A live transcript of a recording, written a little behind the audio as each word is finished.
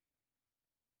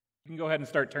You can go ahead and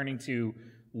start turning to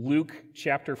Luke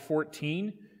chapter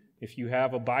 14 if you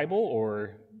have a Bible,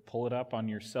 or pull it up on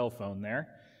your cell phone there.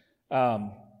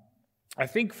 I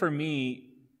think for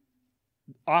me,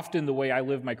 often the way I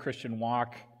live my Christian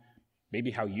walk, maybe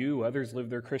how others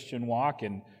live their Christian walk,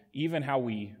 and even how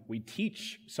we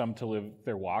teach some to live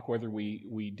their walk, whether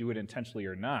we do it intentionally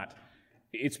or not,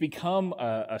 it's become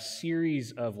a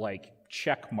series of like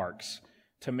check marks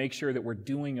to make sure that we're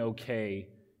doing okay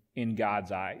in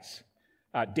God's eyes.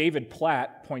 David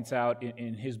Platt points out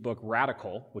in his book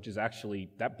Radical,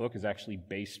 that book is actually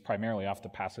based primarily off the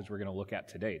passage we're going to look at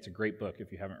today. It's a great book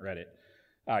if you haven't read it.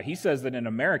 He says that in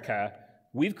America,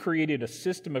 we've created a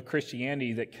system of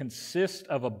Christianity that consists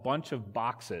of a bunch of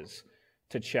boxes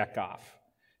to check off.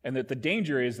 And that the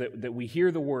danger is that we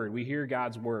hear the word, we hear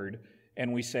God's word,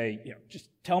 and we say, just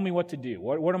tell me what to do.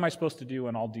 What am I supposed to do,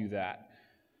 and I'll do that.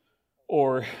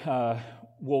 Or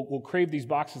we'll crave these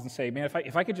boxes and say, man,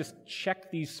 if I could just check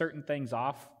these certain things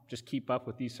off, just keep up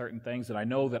with these certain things, that I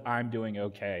know that I'm doing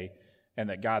okay and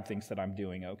that God thinks that I'm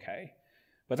doing okay.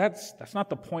 But that's not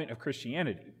the point of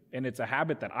Christianity. And it's a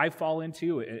habit that I fall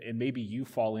into, and maybe you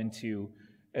fall into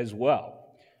as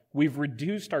well. We've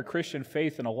reduced our Christian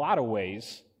faith in a lot of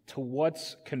ways to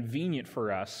what's convenient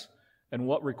for us and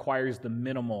what requires the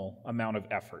minimal amount of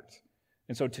effort.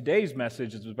 And so today's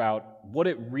message is about what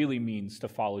it really means to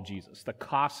follow Jesus, the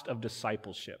cost of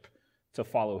discipleship to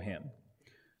follow him.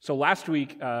 So last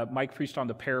week, Mike preached on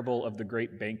the parable of the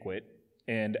great banquet.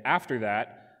 And after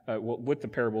that, with the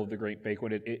parable of the great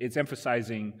banquet, it's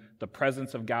emphasizing the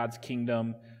presence of God's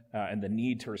kingdom and the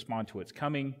need to respond to its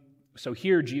coming. So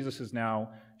here, Jesus is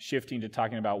now shifting to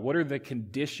talking about what are the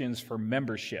conditions for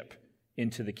membership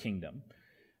into the kingdom.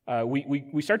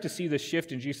 We start to see this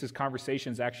shift in Jesus'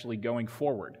 conversations actually going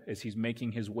forward as he's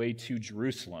making his way to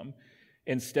Jerusalem.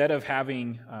 Instead of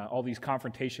having all these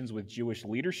confrontations with Jewish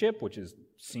leadership, which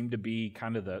seemed to be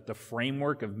kind of the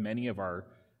framework of many of our,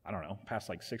 past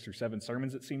like 6 or 7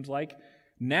 sermons, it seems like,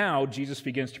 now Jesus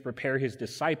begins to prepare his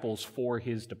disciples for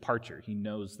his departure. He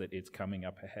knows that it's coming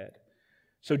up ahead.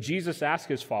 So Jesus asks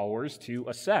his followers to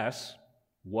assess,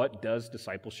 what does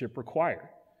discipleship require?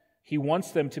 He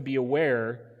wants them to be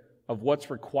aware of what's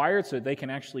required so that they can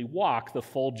actually walk the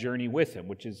full journey with him,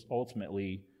 which is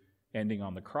ultimately ending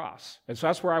on the cross. And so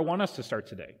that's where I want us to start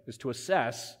today, is to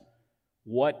assess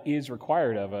what is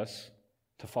required of us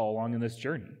to follow along in this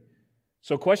journey.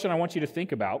 So a question I want you to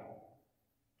think about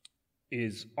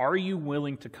is, are you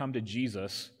willing to come to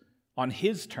Jesus on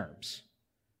his terms?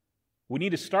 We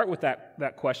need to start with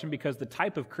that question because the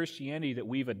type of Christianity that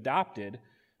we've adopted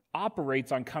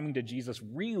operates on coming to Jesus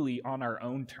really on our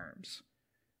own terms.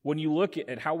 When you look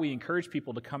at how we encourage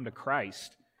people to come to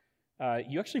Christ,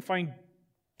 you actually find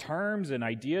terms and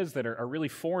ideas that are really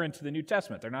foreign to the New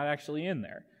Testament. They're not actually in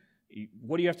there.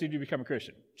 What do you have to do to become a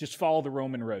Christian? Just follow the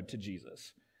Roman road to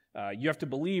Jesus. You have to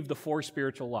believe the 4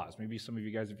 spiritual laws. Maybe some of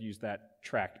you guys have used that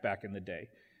tract back in the day.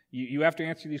 You have to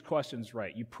answer these questions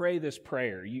right. You pray this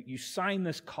prayer. You sign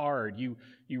this card. You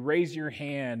raise your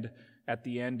hand at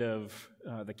the end of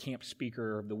the camp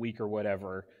speaker of the week or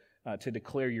whatever to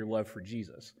declare your love for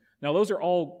Jesus. Now, those are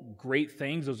all great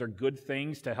things. Those are good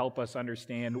things to help us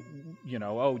understand,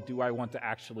 do I want to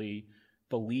actually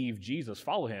believe Jesus,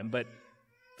 follow him? But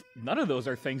none of those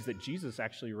are things that Jesus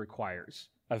actually requires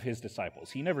of his disciples.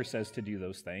 He never says to do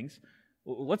those things.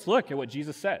 Let's look at what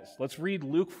Jesus says. Let's read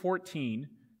Luke 14,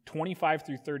 25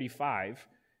 through 35.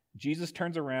 Jesus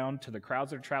turns around to the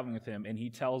crowds that are traveling with him, and he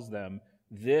tells them,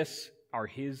 these are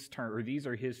his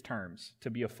terms to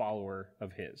be a follower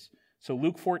of his. So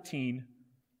Luke 14,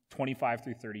 25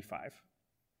 through 35. It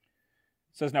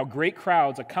says, now great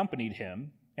crowds accompanied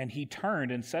him, and he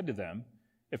turned and said to them,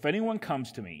 if anyone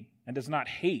comes to me and does not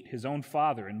hate his own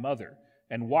father and mother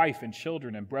and wife and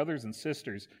children and brothers and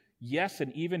sisters, yes,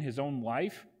 and even his own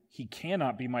life, he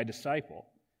cannot be my disciple.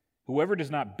 Whoever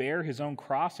does not bear his own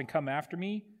cross and come after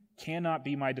me cannot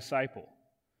be my disciple.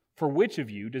 For which of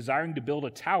you, desiring to build a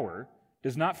tower,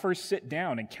 does not first sit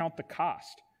down and count the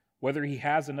cost, whether he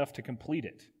has enough to complete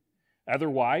it?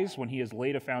 Otherwise, when he has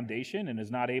laid a foundation and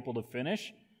is not able to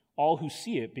finish, all who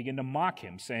see it begin to mock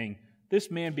him, saying,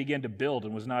 this man began to build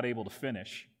and was not able to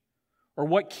finish. Or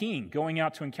what king, going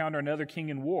out to encounter another king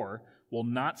in war, will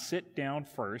not sit down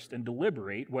first and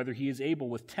deliberate whether he is able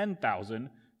with 10,000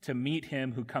 to meet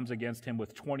him who comes against him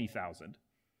with 20,000?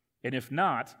 And if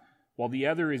not, while the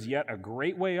other is yet a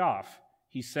great way off,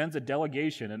 he sends a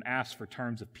delegation and asks for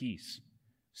terms of peace.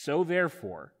 So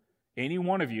therefore, any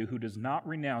one of you who does not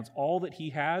renounce all that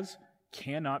he has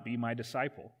cannot be my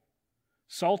disciple.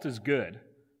 Salt is good,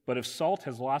 but if salt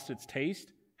has lost its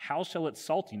taste, how shall its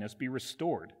saltiness be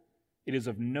restored? It is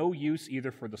of no use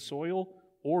either for the soil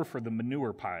or for the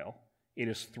manure pile. It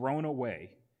is thrown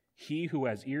away. He who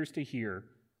has ears to hear,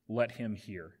 let him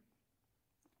hear.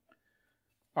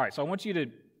 All right, so I want you to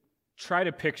try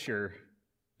to picture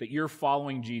that you're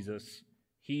following Jesus.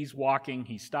 He's walking,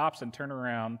 he stops and turns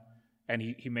around, and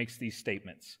he makes these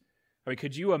statements. I mean,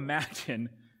 could you imagine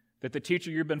that the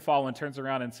teacher you've been following turns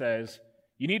around and says,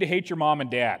 you need to hate your mom and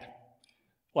dad?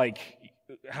 Like,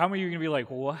 how many of you are going to be like,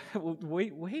 what?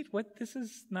 Wait, what? This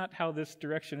is not how this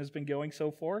direction has been going so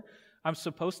far. I'm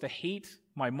supposed to hate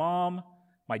my mom,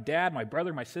 my dad, my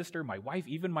brother, my sister, my wife,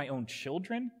 even my own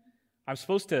children? I'm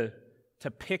supposed to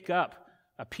pick up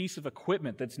a piece of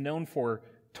equipment that's known for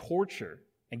torture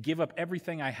and give up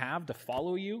everything I have to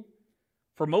follow you?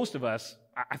 For most of us,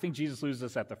 I think Jesus loses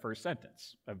us at the first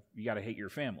sentence of, you got to hate your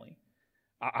family.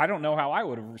 I don't know how I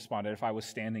would have responded if I was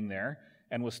standing there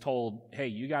and was told, hey,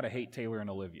 you got to hate Taylor and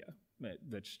Olivia.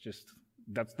 That's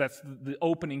the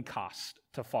opening cost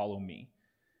to follow me.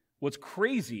 What's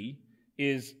crazy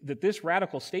is that this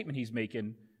radical statement he's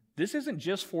making, this isn't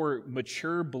just for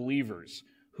mature believers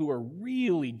who are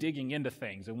really digging into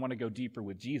things and want to go deeper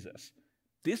with Jesus.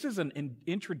 This is an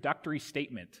introductory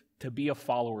statement to be a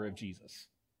follower of Jesus,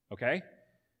 okay?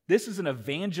 This is an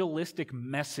evangelistic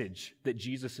message that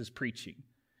Jesus is preaching.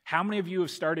 How many of you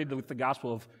have started with the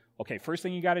gospel of, okay, first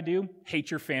thing you got to do, hate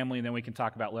your family, and then we can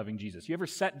talk about loving Jesus? You ever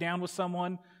sat down with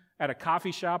someone at a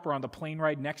coffee shop or on the plane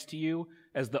ride next to you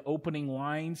as the opening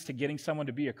lines to getting someone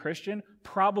to be a Christian?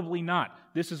 Probably not.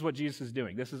 This is what Jesus is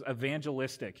doing. This is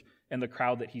evangelistic in the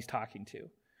crowd that he's talking to.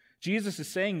 Jesus is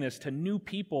saying this to new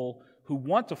people who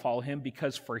want to follow him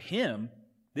because for him,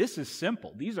 this is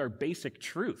simple. These are basic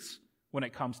truths when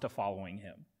it comes to following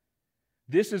him.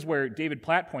 This is where David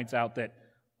Platt points out that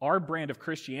our brand of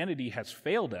Christianity has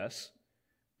failed us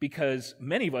because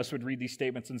many of us would read these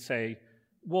statements and say,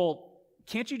 well,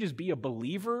 can't you just be a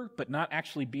believer but not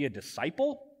actually be a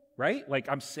disciple, right? Like,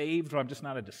 I'm saved, but I'm just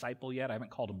not a disciple yet. I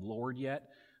haven't called him Lord yet.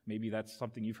 Maybe that's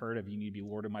something you've heard of. You need to be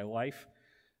Lord of my life.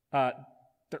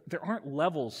 There aren't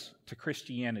levels to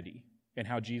Christianity in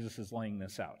how Jesus is laying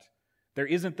this out. There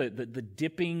isn't the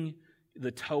dipping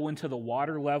the toe into the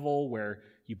water level where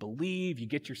you believe, you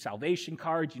get your salvation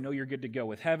card, you know you're good to go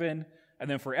with heaven. And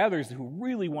then for others who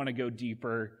really want to go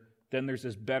deeper, then there's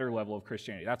this better level of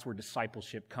Christianity. That's where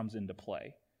discipleship comes into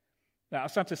play. Now,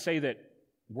 it's not to say that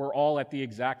we're all at the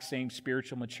exact same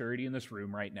spiritual maturity in this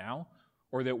room right now,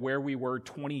 or that where we were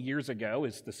 20 years ago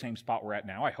is the same spot we're at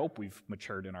now. I hope we've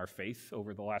matured in our faith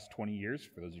over the last 20 years,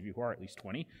 for those of you who are at least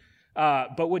 20.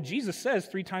 But what Jesus says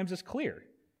 3 times is clear.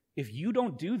 If you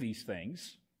don't do these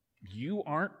things, you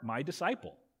aren't my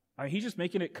disciple. I mean, he's just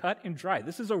making it cut and dry.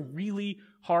 This is a really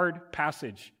hard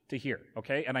passage to hear,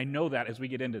 okay? And I know that as we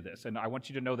get into this. And I want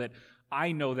you to know that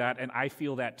I know that and I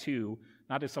feel that too,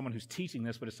 not as someone who's teaching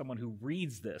this, but as someone who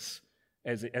reads this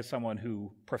as someone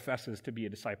who professes to be a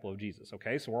disciple of Jesus,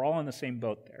 okay? So we're all in the same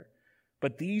boat there.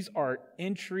 But these are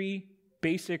entry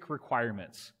basic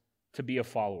requirements to be a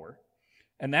follower.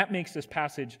 And that makes this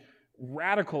passage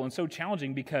radical and so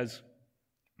challenging because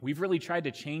we've really tried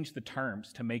to change the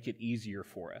terms to make it easier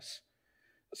for us.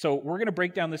 So we're going to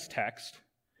break down this text,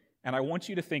 and I want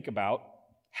you to think about,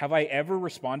 have I ever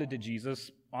responded to Jesus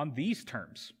on these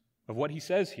terms of what he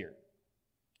says here?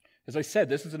 As I said,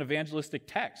 this is an evangelistic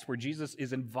text where Jesus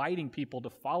is inviting people to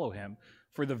follow him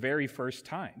for the very first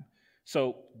time.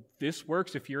 So this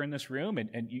works if you're in this room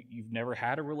and you've never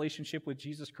had a relationship with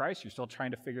Jesus Christ, you're still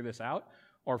trying to figure this out,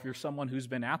 or if you're someone who's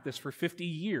been at this for 50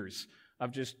 years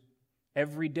of just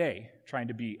every day trying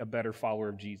to be a better follower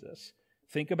of Jesus.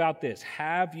 Think about this.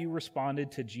 Have you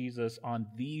responded to Jesus on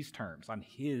these terms, on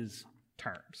his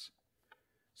terms?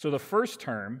 So the first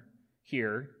term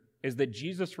here is that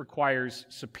Jesus requires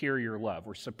superior love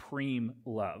or supreme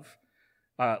love.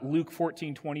 Luke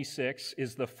 14:26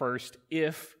 is the first,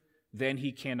 if, then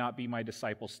he cannot be my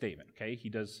disciple statement. Okay, he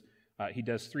does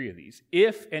 3 of these.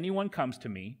 If anyone comes to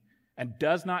me and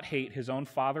does not hate his own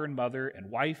father and mother and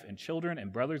wife and children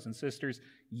and brothers and sisters,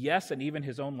 yes, and even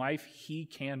his own life, he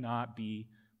cannot be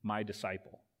my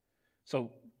disciple.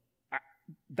 So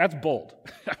that's bold.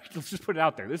 Let's just put it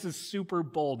out there. This is super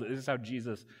bold. This is how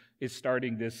Jesus is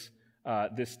starting this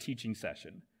teaching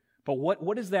session. But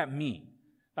what does that mean?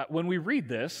 When we read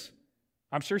this,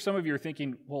 I'm sure some of you are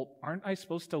thinking, well, aren't I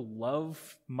supposed to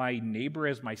love my neighbor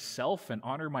as myself and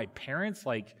honor my parents?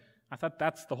 Like, I thought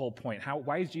that's the whole point.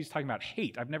 Why is Jesus talking about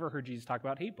hate? I've never heard Jesus talk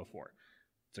about hate before.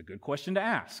 It's a good question to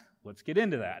ask. Let's get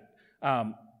into that.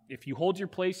 If you hold your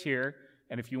place here,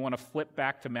 and if you want to flip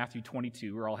back to Matthew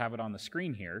 22, or I'll have it on the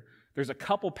screen here, there's a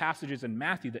couple passages in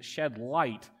Matthew that shed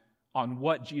light on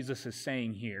what Jesus is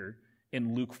saying here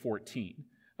in Luke 14.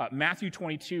 Matthew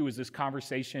 22 is this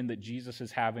conversation that Jesus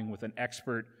is having with an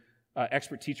expert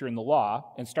teacher in the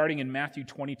law. And starting in Matthew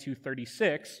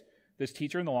 22:36, this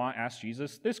teacher in the law asks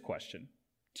Jesus this question: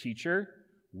 Teacher,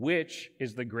 which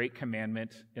is the great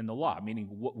commandment in the law? Meaning,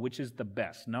 which is the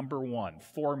best, number one,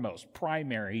 foremost,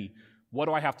 primary? What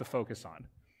do I have to focus on?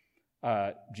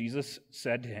 Jesus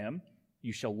said to him,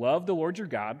 you shall love the Lord your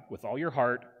God with all your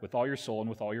heart, with all your soul, and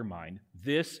with all your mind.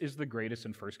 This is the greatest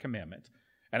and first commandment.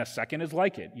 And a second is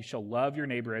like it. You shall love your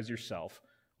neighbor as yourself.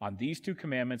 On these two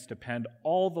commandments depend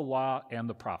all the law and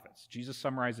the prophets. Jesus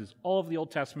summarizes all of the Old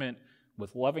Testament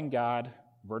with loving God,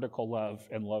 vertical love,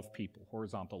 and love people,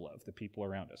 horizontal love, the people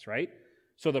around us, right?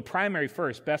 So the primary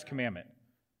first, best commandment.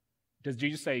 Does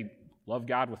Jesus say love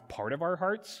God with part of our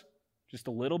hearts? Just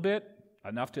a little bit?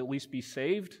 Enough to at least be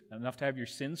saved? Enough to have your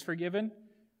sins forgiven?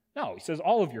 No, he says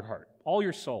all of your heart, all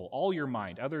your soul, all your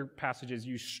mind. Other passages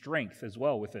use strength as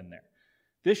well within there.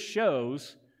 This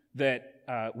shows that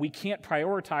we can't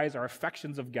prioritize our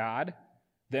affections of God,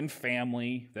 then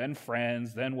family, then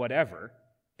friends, then whatever.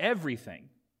 Everything,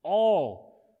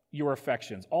 all your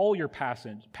affections, all your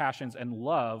passions and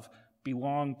love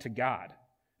belong to God.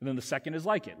 And then the second is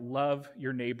like it. Love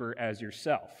your neighbor as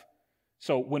yourself.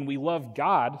 So when we love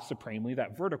God supremely,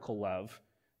 that vertical love,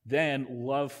 then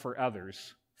love for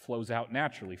others flows out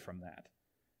naturally from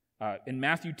that. In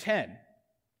Matthew 10,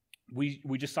 we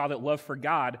just saw that love for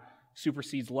God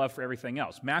supersedes love for everything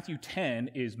else. Matthew 10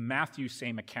 is Matthew's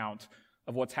same account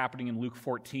of what's happening in Luke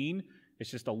 14. It's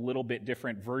just a little bit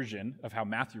different version of how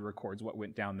Matthew records what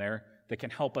went down there that can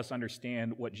help us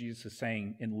understand what Jesus is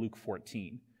saying in Luke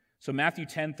 14. So Matthew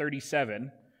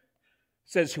 10:37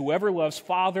 says, whoever loves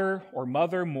father or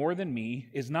mother more than me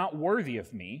is not worthy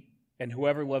of me, and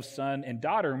whoever loves son and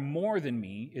daughter more than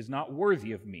me is not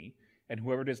worthy of me, and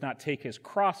whoever does not take his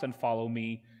cross and follow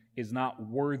me is not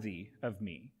worthy of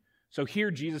me. So here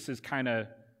Jesus is kind of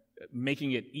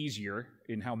making it easier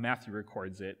in how Matthew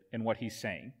records it and what he's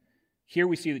saying. Here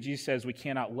we see that Jesus says we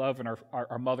cannot love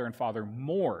our mother and father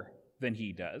more than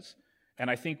he does. And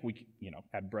I think we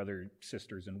add brother,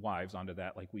 sisters, and wives onto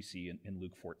that like we see in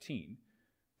Luke 14.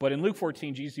 But in Luke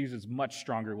 14, Jesus uses much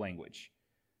stronger language,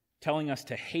 telling us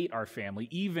to hate our family,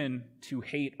 even to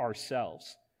hate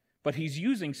ourselves. But he's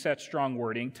using such strong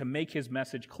wording to make his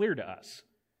message clear to us.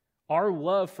 Our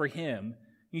love for him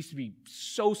needs to be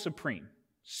so supreme,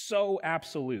 so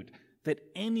absolute, that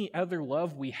any other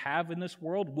love we have in this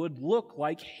world would look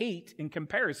like hate in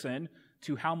comparison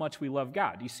to how much we love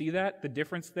God. Do you see that? The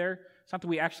difference there? It's not that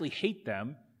we actually hate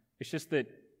them. It's just that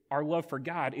our love for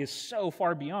God is so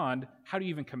far beyond, how do you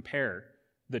even compare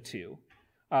the two?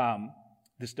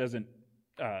 This doesn't,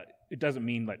 it doesn't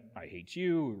mean that I hate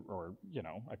you or,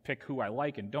 I pick who I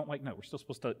like and don't like. No, we're still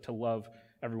supposed to love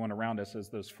everyone around us as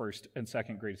those first and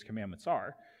second greatest commandments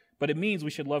are. But it means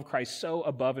we should love Christ so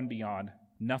above and beyond,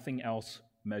 nothing else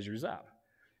measures up.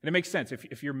 And it makes sense.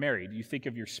 If you're married, you think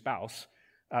of your spouse,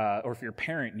 or if you're a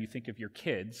parent and you think of your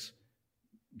kids,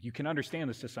 you can understand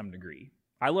this to some degree.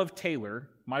 I love Taylor,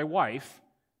 my wife,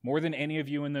 more than any of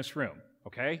you in this room,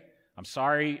 okay? I'm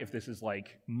sorry if this is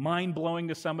like mind-blowing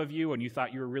to some of you and you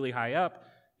thought you were really high up.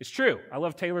 It's true. I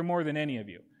love Taylor more than any of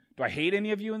you. Do I hate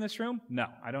any of you in this room? No,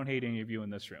 I don't hate any of you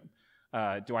in this room.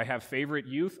 Do I have favorite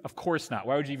youth? Of course not.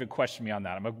 Why would you even question me on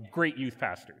that? I'm a great youth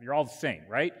pastor. You're all the same,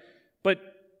 right? But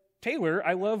Taylor,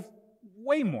 I love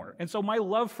way more. And so my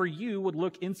love for you would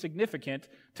look insignificant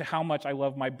to how much I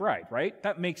love my bride, right?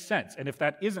 That makes sense. And if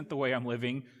that isn't the way I'm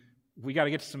living, we got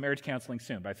to get to some marriage counseling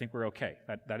soon, but I think we're okay.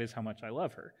 That is how much I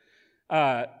love her.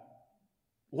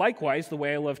 Likewise, the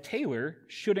way I love Taylor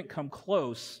shouldn't come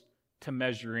close to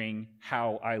measuring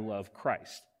how I love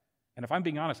Christ. And if I'm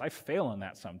being honest, I fail in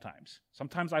that sometimes.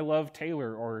 Sometimes I love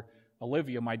Taylor or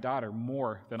Olivia, my daughter,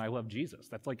 more than I love Jesus.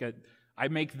 That's like I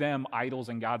make them idols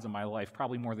and gods in my life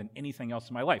probably more than anything else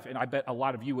in my life. And I bet a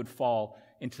lot of you would fall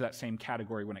into that same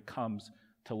category when it comes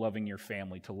to loving your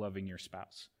family, to loving your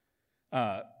spouse.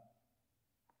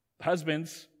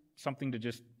 Husbands, something to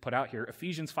just put out here,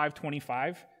 Ephesians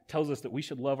 5:25 tells us that we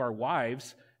should love our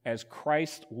wives as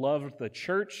Christ loved the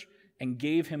church and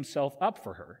gave himself up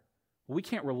for her. We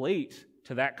can't relate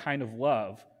to that kind of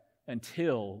love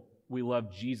until we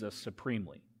love Jesus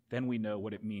supremely. Then we know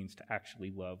what it means to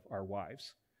actually love our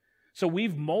wives. So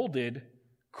we've molded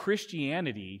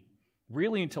Christianity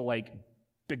really into like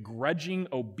begrudging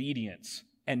obedience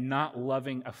and not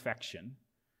loving affection.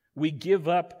 We give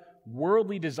up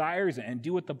worldly desires and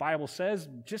do what the Bible says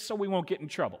just so we won't get in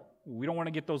trouble. We don't want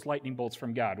to get those lightning bolts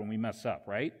from God when we mess up,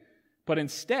 right? But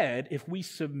instead, if we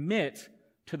submit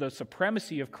to the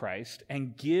supremacy of Christ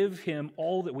and give him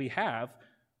all that we have,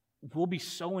 we'll be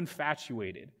so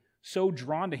infatuated, so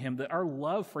drawn to him that our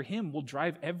love for him will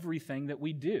drive everything that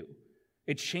we do.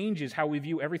 It changes how we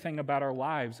view everything about our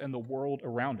lives and the world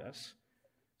around us.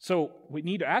 So what you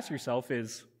need to ask yourself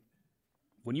is,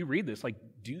 when you read this, like,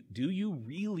 do you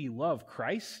really love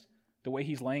Christ the way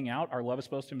he's laying out our love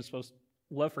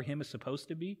for him is supposed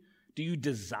to be? Do you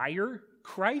desire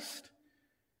Christ?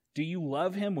 Do you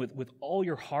love him with all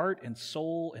your heart and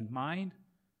soul and mind?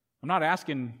 I'm not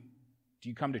asking, do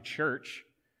you come to church?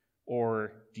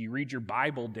 Or do you read your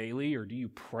Bible daily? Or do you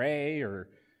pray? Or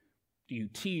do you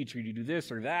teach? Or do you do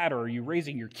this or that? Or are you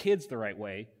raising your kids the right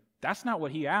way? That's not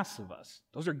what he asks of us.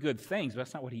 Those are good things, but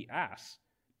that's not what he asks.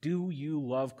 Do you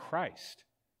love Christ?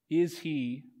 Is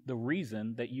he the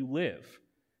reason that you live?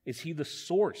 Is he the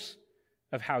source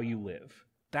of how you live?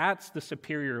 That's the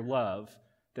superior love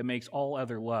that makes all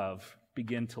other love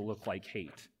begin to look like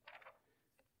hate.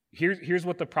 Here's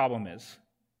what the problem is.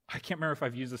 I can't remember if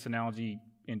I've used this analogy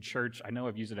in church. I know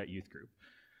I've used it at youth group.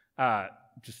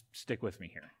 Just stick with me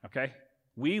here, okay?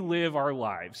 We live our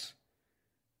lives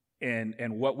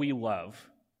and what we love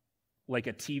like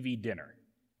a TV dinner,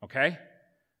 okay?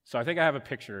 So I think I have a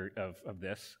picture of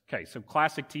this. Okay, so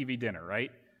classic TV dinner,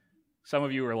 right? Some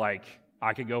of you are like,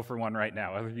 I could go for one right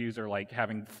now. Other of you are like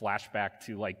having flashback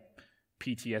to like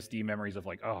PTSD memories of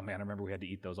like, oh man, I remember we had to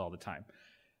eat those all the time.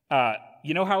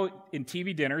 You know how in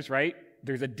TV dinners, right,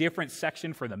 there's a different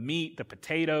section for the meat, the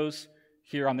potatoes.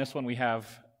 Here on this one we have,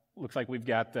 looks like we've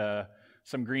got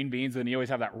some green beans, and you always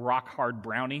have that rock-hard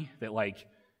brownie that like,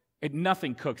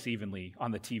 nothing cooks evenly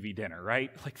on the TV dinner, right?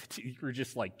 Like you're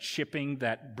just like chipping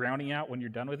that brownie out when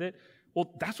you're done with it.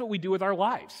 Well, that's what we do with our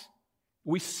lives.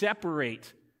 We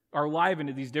separate our life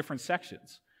into these different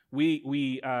sections.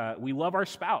 We love our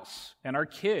spouse and our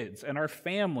kids and our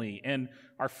family and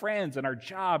our friends and our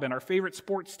job and our favorite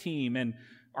sports team and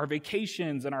our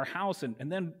vacations and our house.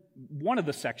 And then one of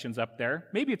the sections up there,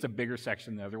 maybe it's a bigger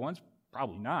section than the other ones,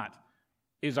 probably not,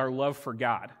 is our love for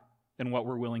God and what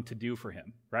we're willing to do for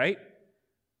him, right?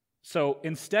 So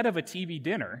instead of a TV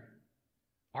dinner,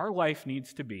 our life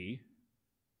needs to be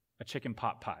a chicken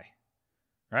pot pie,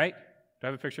 right? Do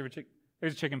I have a picture of a chicken?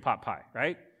 There's a chicken pot pie,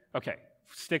 right? Okay,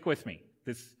 stick with me.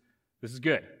 This is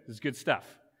good. This is good stuff.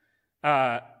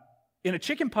 In a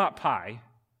chicken pot pie,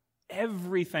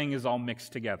 everything is all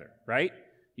mixed together, right?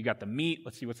 You got the meat.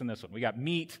 Let's see what's in this one. We got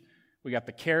meat. We got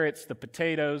the carrots, the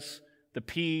potatoes, the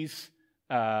peas.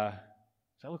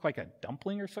 Does that look like a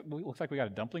dumpling or something? It looks like we got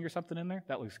a dumpling or something in there.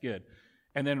 That looks good.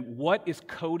 And then what is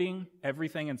coating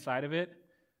everything inside of it?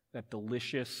 That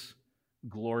delicious,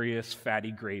 glorious,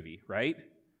 fatty gravy, right?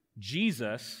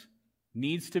 Jesus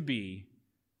needs to be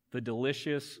the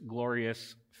delicious,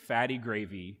 glorious, fatty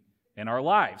gravy in our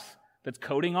lives that's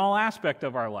coating all aspect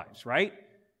of our lives, right?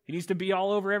 He needs to be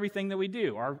all over everything that we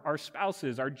do, our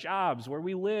spouses, our jobs, where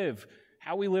we live,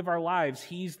 how we live our lives.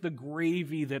 He's the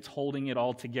gravy that's holding it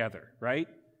all together, right?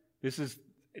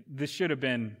 There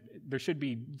should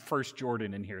be First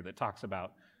Jordan in here that talks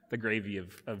about the gravy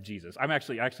of Jesus. I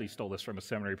actually stole this from a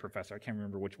seminary professor. I can't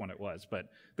remember which one it was, but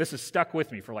this has stuck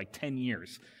with me for like 10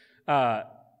 years.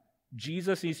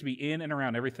 Jesus needs to be in and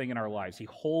around everything in our lives. He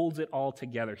holds it all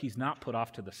together. He's not put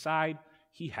off to the side.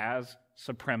 He has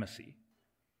supremacy.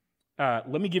 Let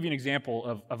me give you an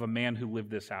example of a man who lived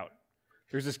this out.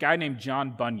 There's this guy named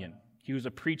John Bunyan. He was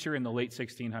a preacher in the late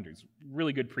 1600s.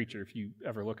 Really good preacher if you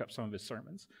ever look up some of his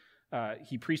sermons.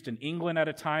 He preached in England at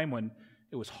a time when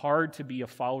it was hard to be a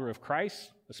follower of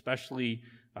Christ, especially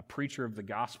a preacher of the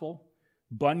gospel.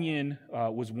 Bunyan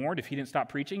was warned if he didn't stop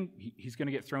preaching, he's going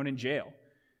to get thrown in jail.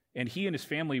 And he and his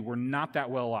family were not that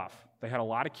well off. They had a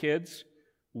lot of kids,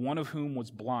 one of whom was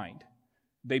blind.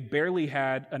 They barely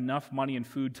had enough money and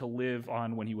food to live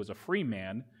on when he was a free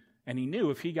man, and he knew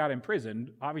if he got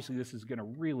imprisoned, obviously this is going to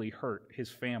really hurt his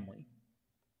family.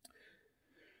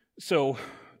 So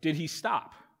did he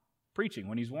stop preaching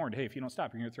when he's warned, hey, if you don't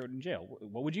stop, you're going to throw it in jail?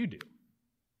 What would you do?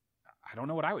 I don't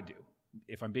know what I would do.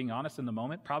 If I'm being honest in the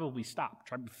moment, probably stop.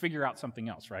 Try to figure out something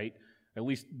else, right? At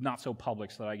least not so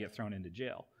public so that I get thrown into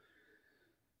jail.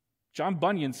 John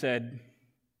Bunyan said,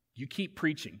 you keep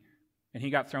preaching. And he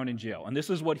got thrown in jail. And this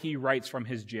is what he writes from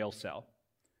his jail cell.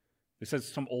 This has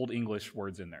some old English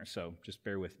words in there, so just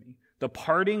bear with me. The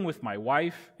parting with my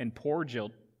wife and poor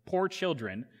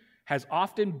children has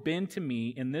often been to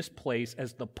me in this place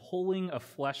as the pulling of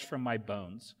flesh from my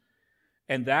bones.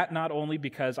 And that not only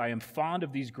because I am fond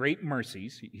of these great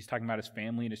mercies, he's talking about his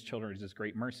family and his children as his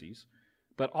great mercies,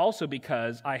 but also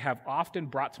because I have often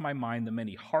brought to my mind the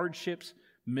many hardships,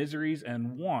 miseries,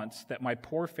 and wants that my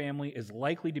poor family is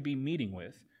likely to be meeting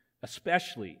with,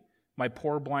 especially my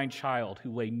poor blind child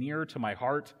who lay nearer to my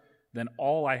heart than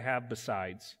all I have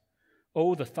besides.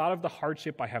 Oh, the thought of the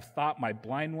hardship I have thought my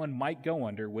blind one might go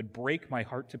under would break my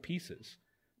heart to pieces.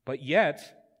 But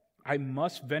yet, I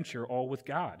must venture all with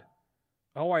God.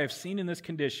 Oh, I have seen in this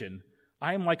condition,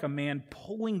 I am like a man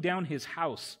pulling down his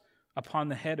house upon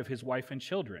the head of his wife and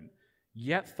children.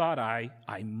 Yet thought I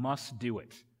must do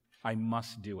it. I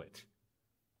must do it.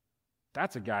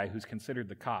 That's a guy who's considered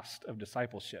the cost of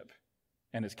discipleship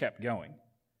and has kept going.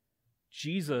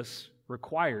 Jesus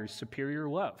requires superior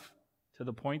love to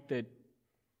the point that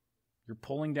you're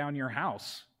pulling down your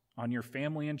house on your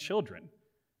family and children.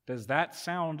 Does that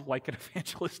sound like an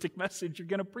evangelistic message you're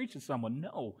going to preach to someone?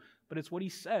 No, but it's what he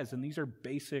says, and these are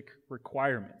basic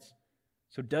requirements.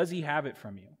 So does he have it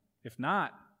from you? If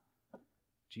not,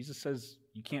 Jesus says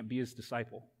you can't be his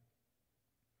disciple.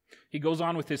 He goes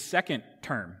on with his second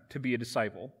term to be a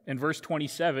disciple. In verse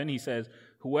 27, he says,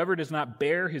 whoever does not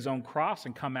bear his own cross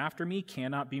and come after me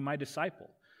cannot be my disciple.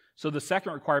 So the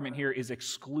second requirement here is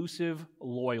exclusive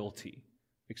loyalty.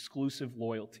 Exclusive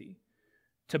loyalty.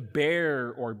 To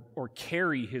bear or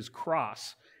carry his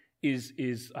cross is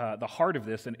the heart of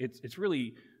this, and it's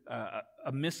really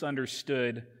a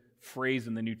misunderstood phrase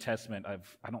in the New Testament.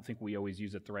 I don't think we always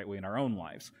use it the right way in our own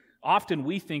lives. Often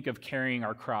we think of carrying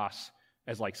our cross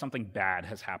as like something bad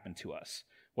has happened to us,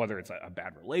 whether it's a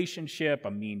bad relationship,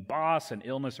 a mean boss, an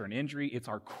illness, or an injury. It's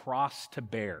our cross to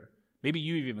bear. Maybe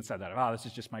you've even said that, this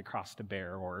is just my cross to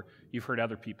bear, or you've heard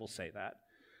other people say that.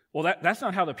 Well, that's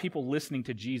not how the people listening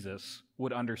to Jesus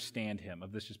would understand him,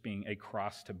 of this just being a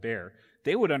cross to bear.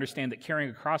 They would understand that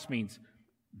carrying a cross means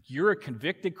you're a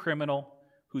convicted criminal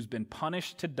who's been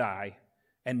punished to die,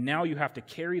 and now you have to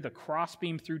carry the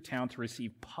crossbeam through town to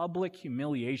receive public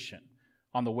humiliation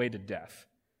on the way to death.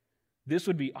 This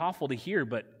would be awful to hear,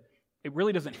 but it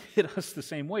really doesn't hit us the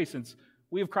same way, since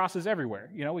we have crosses everywhere.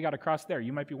 We got a cross there.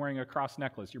 You might be wearing a cross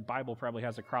necklace. Your Bible probably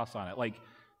has a cross on it. Like,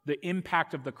 the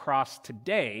impact of the cross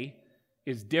today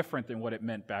is different than what it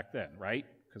meant back then, right?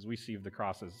 Because we see the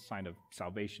cross as a sign of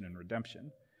salvation and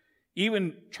redemption.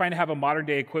 Even trying to have a modern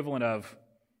day equivalent of,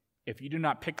 if you do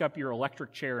not pick up your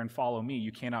electric chair and follow me,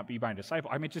 you cannot be my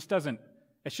disciple.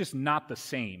 It's just not the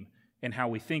same in how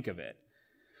we think of it.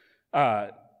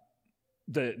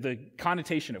 The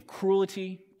connotation of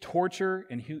cruelty, torture,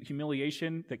 and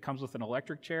humiliation that comes with an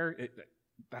electric chair,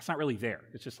 that's not really there.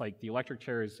 It's just like the electric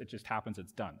chair it just happens,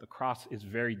 it's done. The cross is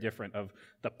very different of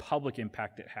the public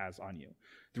impact it has on you.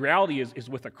 The reality is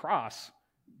with a cross,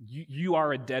 you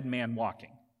are a dead man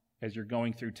walking as you're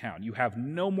going through town. You have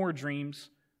no more dreams,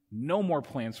 no more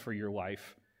plans for your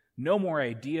life, no more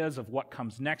ideas of what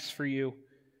comes next for you.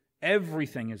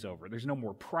 Everything is over. There's no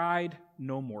more pride,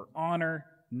 no more honor,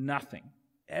 nothing.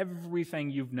 Everything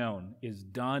you've known is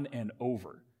done and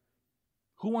over.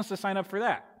 Who wants to sign up for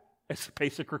that? It's a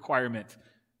basic requirement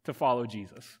to follow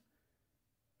Jesus.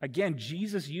 Again,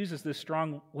 Jesus uses this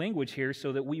strong language here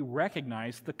so that we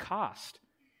recognize the cost.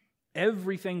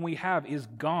 Everything we have is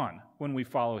gone when we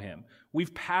follow him.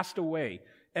 We've passed away.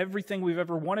 Everything we've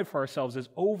ever wanted for ourselves is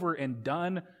over and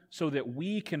done so that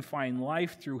we can find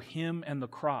life through him and the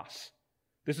cross.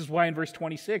 This is why in verse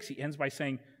 26 he ends by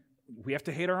saying, we have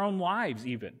to hate our own lives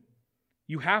even.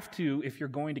 You have to, if you're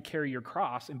going to carry your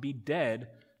cross, and be dead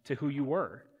to who you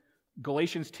were.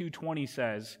 Galatians 2:20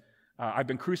 says, I've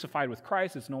been crucified with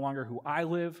Christ. It's no longer who I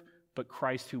live, but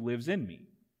Christ who lives in me.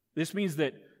 This means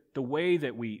that the way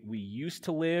that we used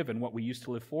to live and what we used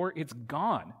to live for, it's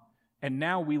gone. And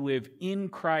now we live in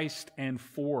Christ and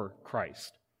for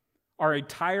Christ. Our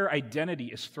entire identity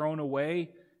is thrown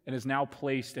away and is now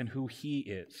placed in who he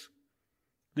is.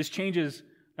 This changes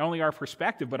not only our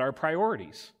perspective, but our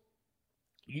priorities.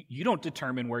 You don't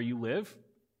determine where you live.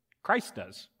 Christ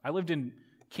does. I lived in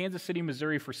Kansas City,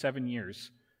 Missouri for 7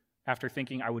 years after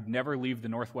thinking I would never leave the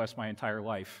Northwest my entire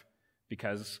life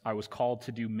because I was called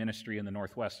to do ministry in the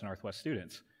Northwest to Northwest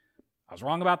students. I was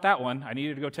wrong about that one. I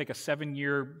needed to go take a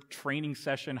 7-year training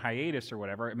session hiatus or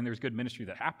whatever. There's good ministry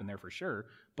that happened there for sure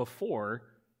before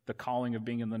the calling of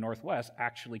being in the Northwest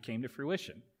actually came to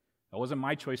fruition. That wasn't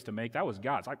my choice to make. That was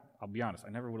God's. I'll be honest. I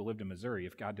never would have lived in Missouri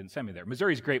if God didn't send me there.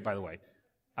 Missouri's great, by the way.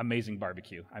 Amazing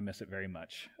barbecue. I miss it very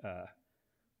much.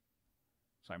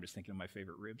 So I'm just thinking of my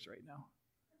favorite ribs right now.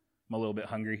 I'm a little bit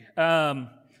hungry.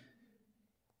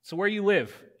 So where you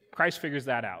live, Christ figures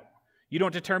that out. You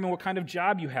don't determine what kind of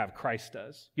job you have, Christ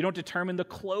does. You don't determine the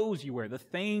clothes you wear, the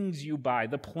things you buy,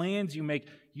 the plans you make.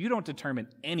 You don't determine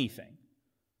anything.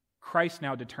 Christ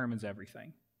now determines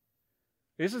everything.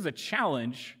 This is a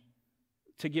challenge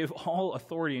to give all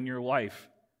authority in your life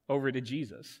over to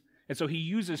Jesus. And so he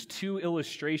uses 2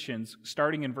 illustrations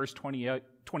starting in verse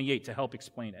 28 to help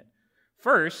explain it.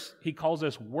 First, he calls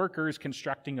us workers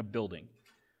constructing a building.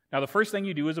 Now, the first thing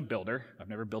you do as a builder, I've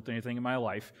never built anything in my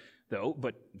life, though,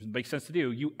 but it makes sense to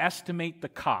do, you estimate the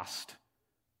cost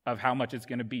of how much it's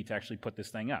going to be to actually put this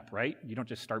thing up, right? You don't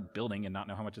just start building and not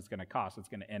know how much it's going to cost. It's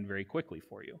going to end very quickly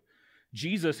for you.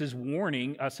 Jesus is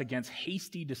warning us against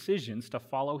hasty decisions to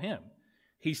follow him.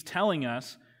 He's telling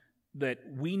us that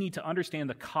we need to understand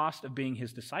the cost of being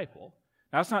his disciple.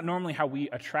 Now, that's not normally how we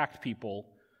attract people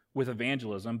with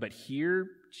evangelism, but here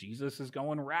Jesus is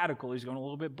going radical. He's going a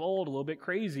little bit bold, a little bit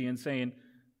crazy, and saying,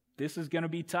 this is going to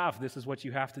be tough. This is what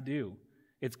you have to do.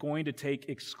 It's going to take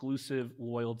exclusive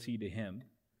loyalty to him.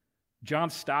 John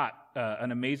Stott,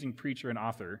 an amazing preacher and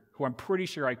author, who I'm pretty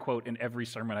sure I quote in every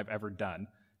sermon I've ever done,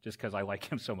 just because I like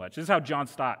him so much. This is how John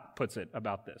Stott puts it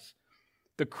about this.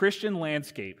 The Christian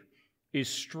landscape is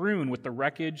strewn with the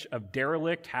wreckage of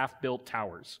derelict, half-built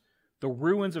towers, the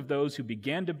ruins of those who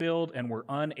began to build and were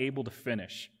unable to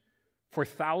finish. For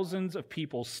thousands of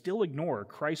people still ignore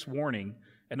Christ's warning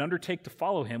and undertake to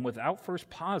follow him without first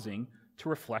pausing to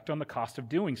reflect on the cost of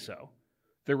doing so.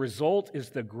 The result is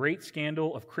the great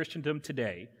scandal of Christendom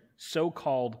today,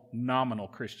 so-called nominal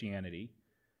Christianity.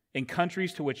 In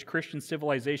countries to which Christian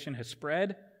civilization has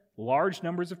spread, large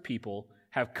numbers of people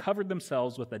have covered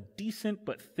themselves with a decent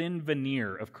but thin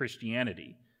veneer of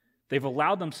Christianity. They've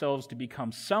allowed themselves to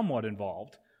become somewhat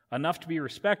involved, enough to be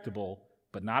respectable,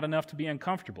 but not enough to be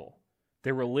uncomfortable.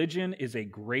 Their religion is a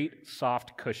great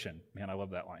soft cushion. Man, I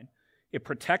love that line. It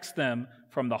protects them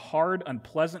from the hard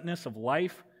unpleasantness of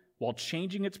life while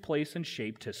changing its place and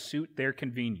shape to suit their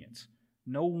convenience.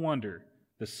 No wonder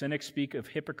the cynics speak of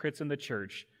hypocrites in the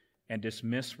church and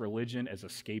dismiss religion as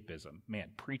escapism. Man,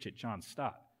 preach it, John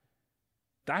Stott.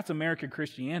 That's American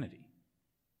Christianity.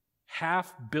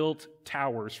 Half-built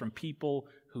towers from people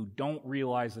who don't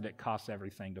realize that it costs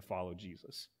everything to follow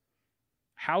Jesus.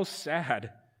 How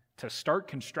sad to start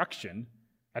construction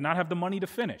and not have the money to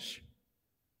finish.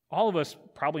 All of us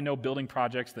probably know building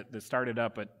projects that started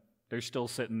up, but they're still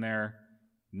sitting there,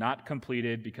 not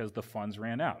completed because the funds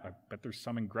ran out. I bet there's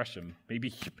some in Gresham.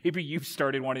 Maybe you've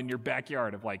started one in your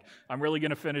backyard of like, I'm really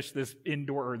going to finish this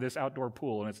indoor or this outdoor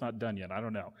pool and it's not done yet. I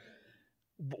don't know.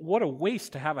 What a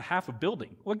waste to have a half a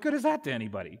building. What good is that to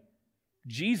anybody?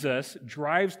 Jesus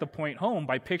drives the point home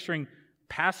by picturing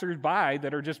passersby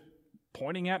that are just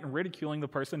pointing at and ridiculing the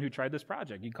person who tried this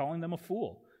project. He's calling them a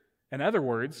fool. In other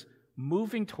words,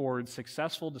 moving towards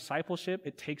successful discipleship,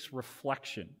 it takes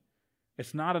reflection.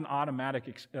 It's not an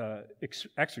automatic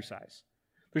exercise.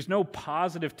 There's no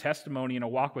positive testimony in a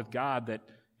walk with God that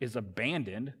is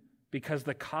abandoned because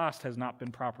the cost has not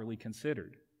been properly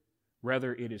considered.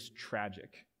 Rather, it is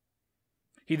tragic.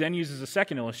 He then uses a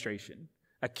second illustration,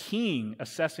 a king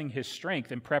assessing his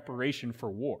strength in preparation for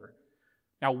war.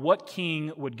 Now, what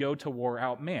king would go to war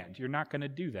outmanned? You're not going to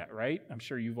do that, right? I'm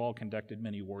sure you've all conducted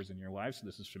many wars in your lives, so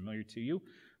this is familiar to you.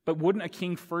 But wouldn't a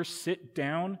king first sit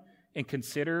down and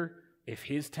consider if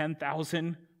his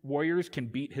 10,000 warriors can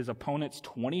beat his opponent's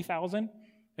 20,000?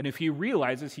 And if he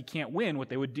realizes he can't win, what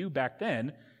they would do back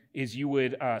then is you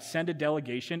would send a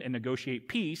delegation and negotiate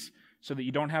peace so that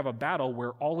you don't have a battle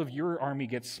where all of your army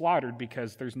gets slaughtered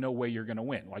because there's no way you're going to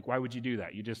win. Like, why would you do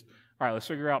that? You just, all right, let's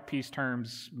figure out peace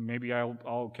terms. Maybe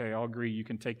I'll agree you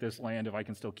can take this land if I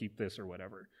can still keep this or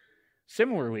whatever.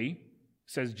 Similarly,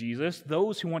 says Jesus,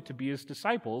 those who want to be his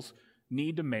disciples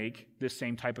need to make this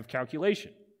same type of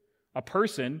calculation. A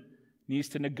person needs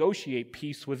to negotiate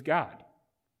peace with God.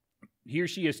 He or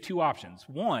she has two options.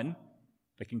 One,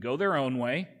 they can go their own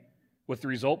way, with the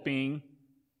result being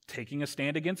taking a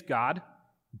stand against God,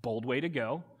 bold way to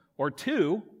go. Or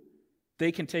two,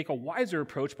 they can take a wiser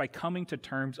approach by coming to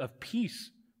terms of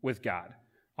peace with God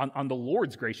on the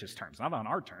Lord's gracious terms, not on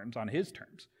our terms, on his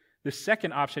terms. The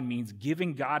second option means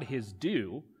giving God his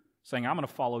due, saying, I'm going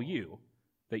to follow you,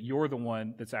 that you're the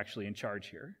one that's actually in charge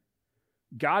here.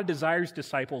 God desires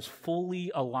disciples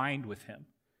fully aligned with him.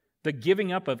 The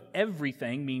giving up of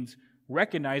everything means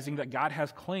recognizing that God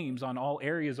has claims on all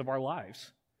areas of our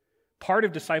lives. Part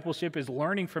of discipleship is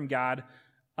learning from God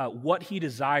what he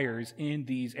desires in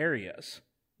these areas.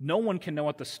 No one can know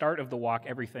at the start of the walk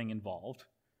everything involved,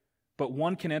 but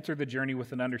one can enter the journey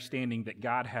with an understanding that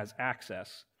God has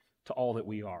access to all that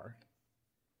we are.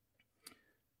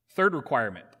 Third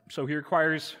requirement. So he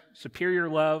requires superior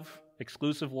love,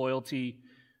 exclusive loyalty,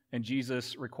 and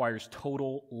Jesus requires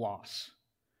total loss.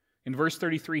 In verse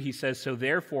 33, he says, so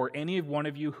therefore, any one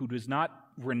of you who does not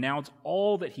renounce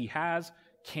all that he has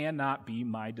cannot be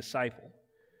my disciple.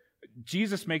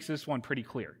 Jesus makes this one pretty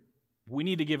clear. We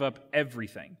need to give up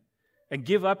everything. And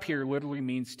give up here literally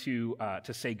means to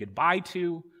say goodbye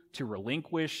to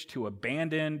relinquish, to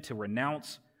abandon, to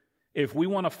renounce. If we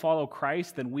want to follow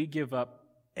Christ, then we give up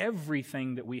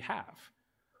everything that we have.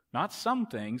 Not some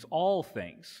things, all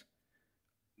things.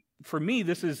 For me,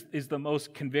 this is the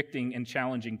most convicting and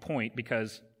challenging point,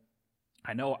 because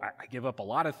I know I give up a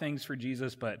lot of things for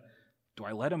Jesus, but do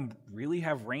I let him really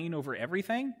have reign over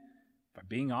everything? If I'm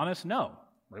being honest, no,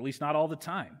 or at least not all the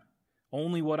time.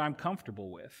 Only what I'm comfortable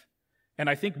with. And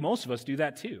I think most of us do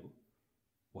that too.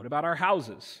 What about our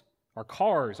houses, our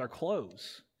cars, our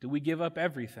clothes? Do we give up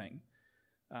everything?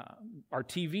 Our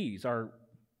TVs, our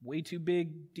way too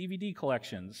big DVD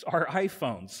collections, our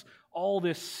iPhones, all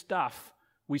this stuff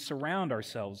we surround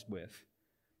ourselves with.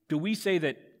 Do we say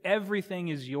that everything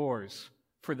is yours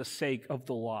for the sake of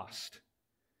the lost?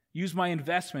 Use my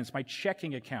investments, my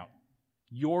checking account,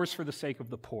 yours for the sake of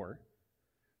the poor.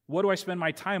 What do I spend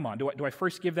my time on? Do I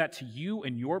first give that to you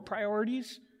and your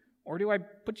priorities? Or do I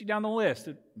put you down the list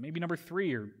at maybe number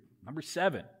 3 or number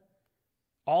 7?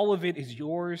 All of it is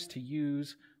yours to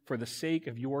use for the sake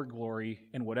of your glory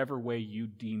in whatever way you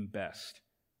deem best.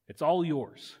 It's all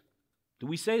yours. Do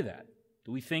we say that?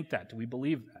 Do we think that? Do we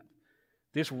believe that?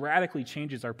 This radically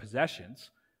changes our possessions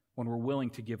when we're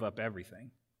willing to give up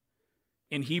everything.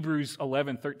 In Hebrews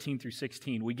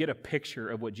 11:13-16, we get a picture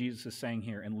of what Jesus is saying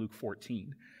here in Luke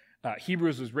 14.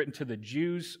 Hebrews was written to the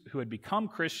Jews who had become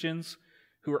Christians,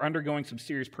 who were undergoing some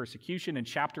serious persecution, and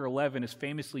chapter 11 is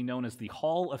famously known as the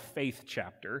Hall of Faith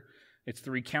chapter. It's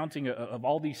the recounting of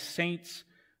all these saints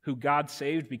who God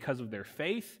saved because of their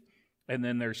faith, and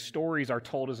then their stories are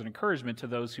told as an encouragement to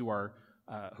those who are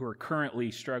currently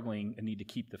struggling and need to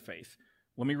keep the faith.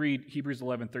 Let me read Hebrews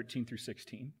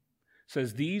 11:13-16. It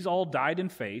says, "These all died in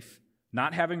faith,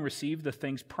 not having received the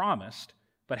things promised,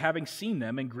 but having seen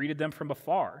them and greeted them from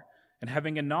afar, and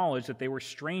having acknowledged that they were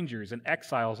strangers and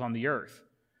exiles on the earth.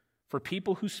 For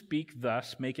people who speak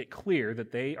thus make it clear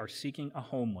that they are seeking a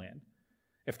homeland.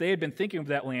 If they had been thinking of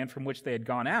that land from which they had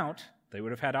gone out, they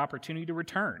would have had opportunity to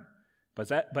return.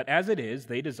 But as it is,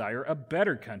 they desire a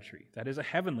better country, that is a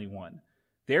heavenly one.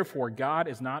 Therefore, God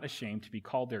is not ashamed to be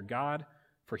called their God,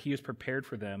 for he has prepared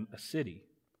for them a city."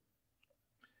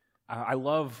 I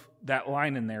love that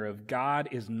line in there of God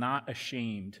is not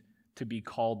ashamed to be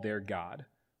called their God.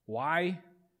 Why?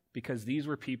 Because these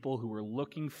were people who were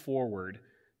looking forward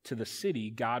to the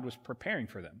city God was preparing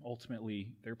for them,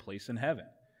 ultimately their place in heaven.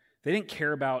 They didn't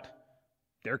care about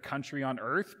their country on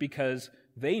earth because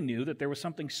they knew that there was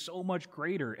something so much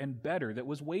greater and better that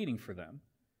was waiting for them.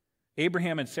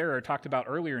 Abraham and Sarah are talked about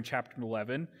earlier in chapter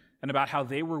 11, and about how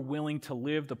they were willing to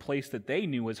live the place that they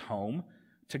knew as home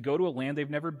to go to a land they've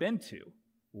never been to.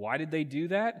 Why did they do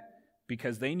that?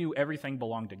 Because they knew everything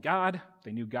belonged to God.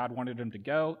 They knew God wanted them to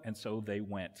go, and so they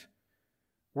went.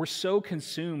 We're so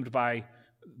consumed by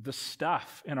the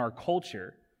stuff in our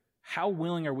culture. How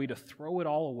willing are we to throw it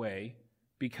all away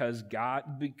because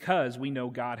we know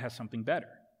God has something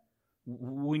better?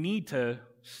 We need to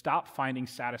stop finding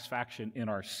satisfaction in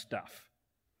our stuff.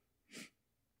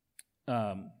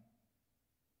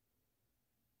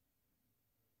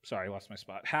 Sorry, I lost my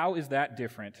spot. How is that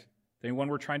different than one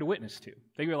we're trying to witness to?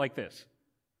 Think of it like this.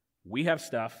 We have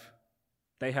stuff.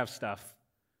 They have stuff.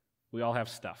 We all have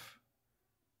stuff.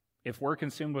 If we're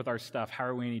consumed with our stuff, how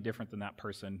are we any different than that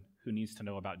person who needs to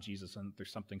know about Jesus and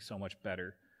there's something so much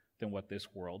better than what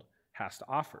this world has to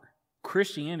offer?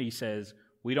 Christianity says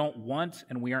we don't want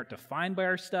and we aren't defined by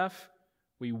our stuff.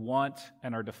 We want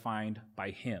and are defined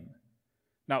by Him.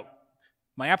 Now,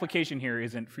 my application here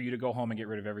isn't for you to go home and get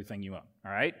rid of everything you own,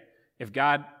 all right? If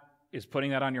God is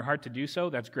putting that on your heart to do so,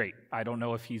 that's great. I don't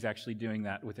know if He's actually doing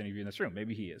that with any of you in this room.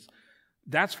 Maybe He is.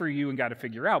 That's for you and God to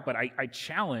figure out, but I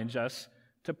challenge us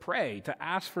to pray, to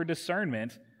ask for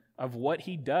discernment of what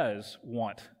He does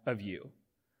want of you.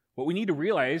 What we need to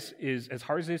realize is, as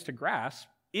hard as it is to grasp,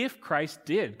 if Christ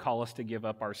did call us to give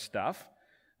up our stuff,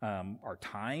 our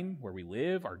time, where we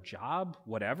live, our job,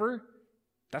 whatever,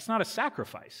 that's not a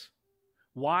sacrifice.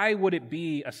 Why would it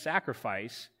be a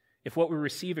sacrifice if what we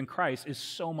receive in Christ is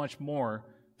so much more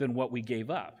than what we gave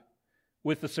up?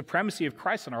 With the supremacy of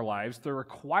Christ in our lives, the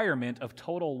requirement of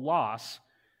total loss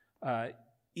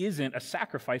isn't a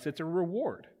sacrifice, it's a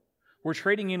reward. We're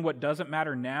trading in what doesn't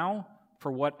matter now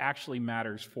for what actually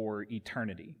matters for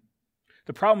eternity.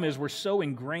 The problem is we're so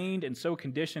ingrained and so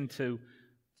conditioned to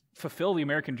fulfill the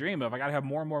American dream of I got to have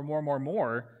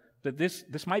more, that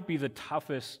this might be the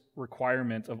toughest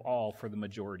requirement of all for the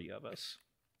majority of us.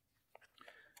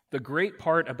 The great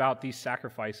part about these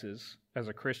sacrifices as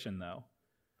a Christian, though,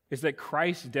 is that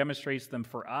Christ demonstrates them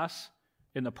for us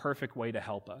in the perfect way to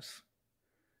help us.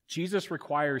 Jesus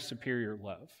requires superior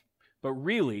love, but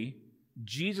really,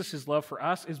 Jesus' love for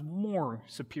us is more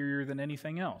superior than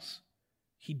anything else.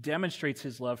 He demonstrates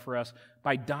His love for us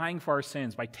by dying for our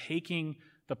sins, by taking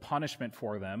the punishment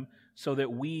for them so that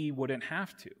we wouldn't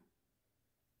have to.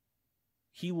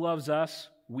 He loves us,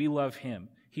 we love him.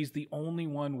 He's the only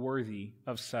one worthy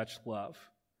of such love.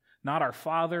 Not our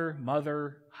father,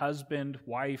 mother, husband,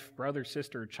 wife, brother,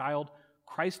 sister, child.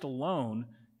 Christ alone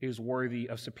is worthy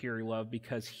of superior love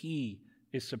because he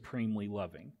is supremely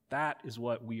loving. That is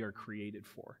what we are created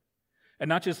for. And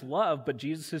not just love, but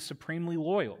Jesus is supremely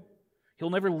loyal. He'll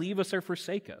never leave us or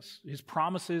forsake us. His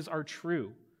promises are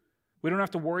true. We don't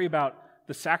have to worry about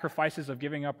the sacrifices of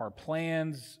giving up our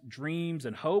plans, dreams,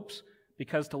 and hopes,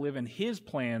 because to live in his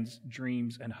plans,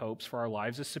 dreams, and hopes for our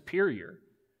lives is superior.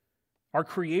 Our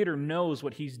Creator knows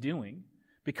what he's doing.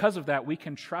 Because of that, we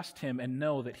can trust him and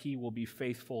know that he will be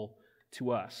faithful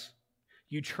to us.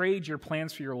 You trade your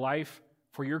plans for your life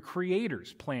for your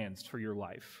Creator's plans for your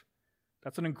life.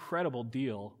 That's an incredible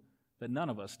deal that none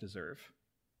of us deserve.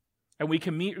 And we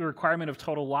can meet the requirement of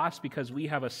total loss because we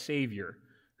have a Savior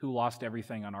who lost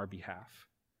everything on our behalf.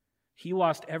 He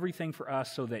lost everything for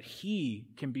us so that he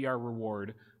can be our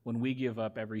reward when we give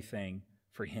up everything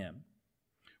for him.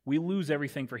 We lose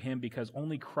everything for him because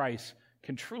only Christ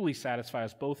can truly satisfy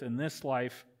us both in this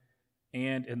life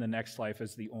and in the next life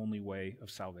as the only way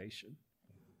of salvation.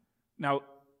 Now,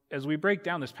 as we break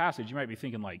down this passage, you might be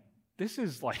thinking this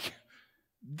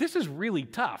is really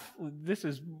tough. This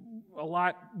is a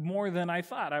lot more than I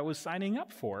thought I was signing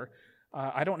up for.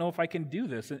 I don't know if I can do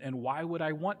this, and why would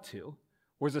I want to?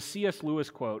 There's a C.S. Lewis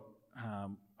quote.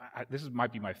 This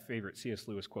might be my favorite C.S.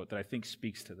 Lewis quote that I think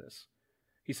speaks to this.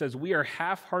 He says, "We are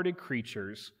half-hearted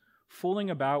creatures fooling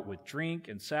about with drink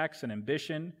and sex and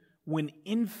ambition when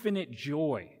infinite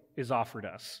joy is offered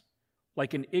us,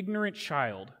 like an ignorant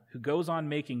child who goes on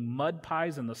making mud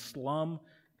pies in the slum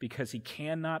because he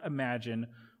cannot imagine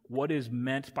what is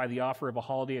meant by the offer of a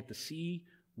holiday at the sea.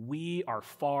 We are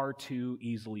far too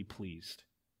easily pleased."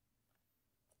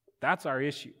 That's our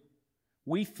issue.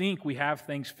 We think we have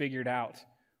things figured out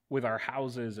with our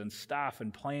houses and stuff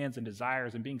and plans and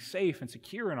desires and being safe and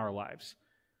secure in our lives.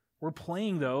 We're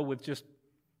playing, though, with just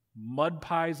mud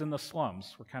pies in the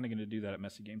slums. We're kind of going to do that at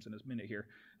Messy Games in a minute here.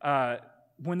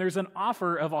 When there's an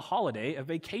offer of a holiday, a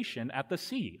vacation at the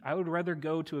sea. I would rather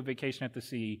go to a vacation at the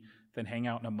sea than hang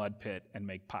out in a mud pit and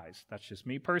make pies. That's just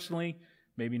me personally,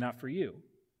 maybe not for you.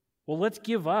 Well, let's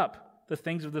give up the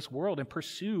things of this world and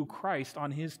pursue Christ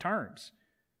on his terms.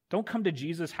 Don't come to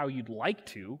Jesus how you'd like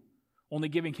to, only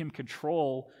giving him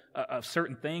control of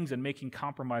certain things and making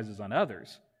compromises on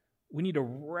others. We need to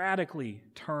radically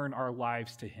turn our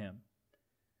lives to him.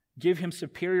 Give him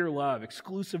superior love,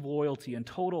 exclusive loyalty, and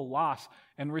total loss,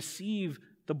 and receive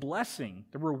the blessing,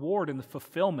 the reward, and the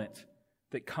fulfillment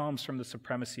that comes from the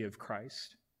supremacy of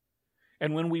Christ.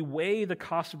 And when we weigh the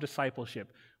cost of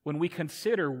discipleship, when we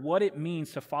consider what it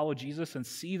means to follow Jesus and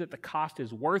see that the cost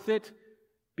is worth it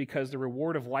because the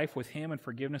reward of life with him and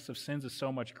forgiveness of sins is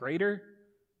so much greater,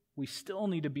 we still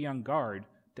need to be on guard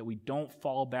that we don't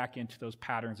fall back into those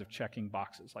patterns of checking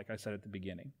boxes, like I said at the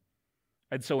beginning.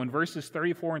 And so in verses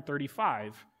 34 and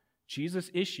 35, Jesus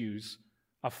issues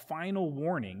a final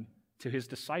warning to his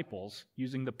disciples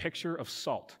using the picture of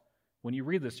salt. When you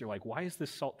read this, you're like, why is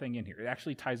this salt thing in here? It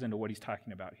actually ties into what he's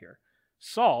talking about here.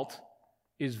 Salt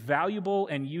is valuable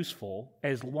and useful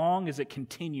as long as it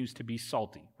continues to be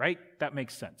salty, right? That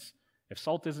makes sense. If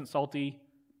salt isn't salty,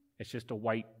 it's just a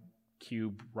white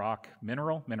cube rock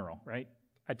mineral, right?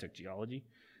 I took geology.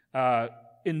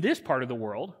 In this part of the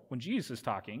world, when Jesus is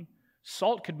talking,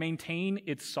 salt could maintain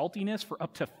its saltiness for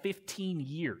up to 15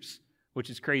 years,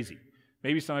 which is crazy.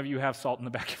 Maybe some of you have salt in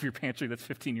the back of your pantry that's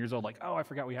 15 years old, like, oh, I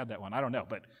forgot we had that one. I don't know,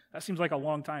 but that seems like a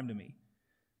long time to me.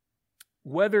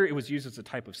 Whether it was used as a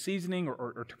type of seasoning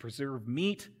or to preserve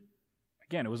meat,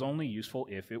 again, it was only useful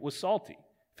if it was salty.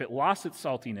 If it lost its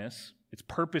saltiness, its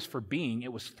purpose for being,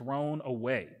 it was thrown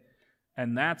away.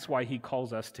 And that's why he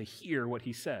calls us to hear what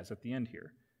he says at the end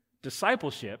here.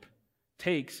 Discipleship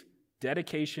takes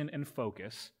dedication and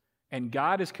focus, and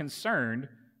God is concerned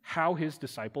how his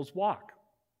disciples walk.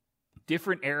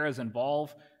 Different eras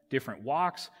involve different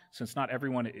walks, since not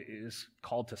everyone is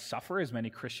called to suffer as many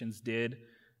Christians did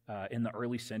in the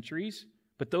early centuries.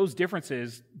 But those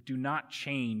differences do not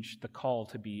change the call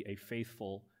to be a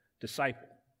faithful disciple.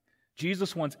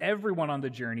 Jesus wants everyone on the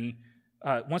journey,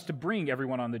 wants to bring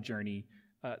everyone on the journey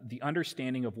the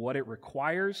understanding of what it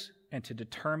requires and to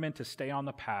determine to stay on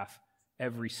the path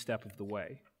every step of the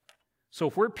way. So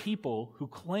if we're people who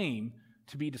claim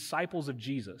to be disciples of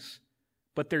Jesus,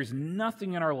 but there's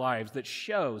nothing in our lives that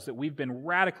shows that we've been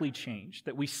radically changed,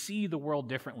 that we see the world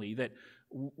differently, that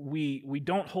we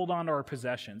don't hold on to our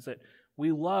possessions, that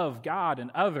we love God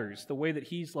and others the way that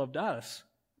he's loved us,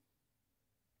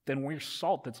 then we're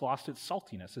salt that's lost its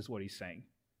saltiness, is what he's saying.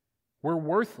 We're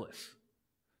worthless.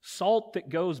 Salt that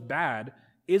goes bad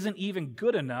isn't even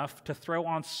good enough to throw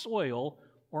on soil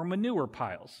or manure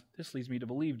piles. This leads me to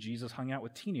believe Jesus hung out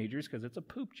with teenagers because it's a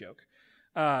poop joke.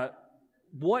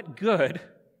 What good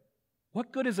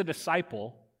is a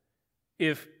disciple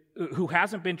who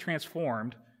hasn't been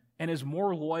transformed and is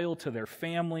more loyal to their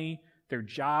family, their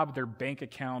job, their bank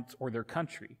account, or their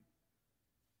country?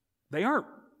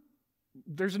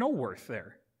 There's no worth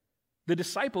there. The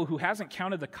disciple who hasn't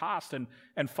counted the cost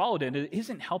and followed it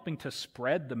isn't helping to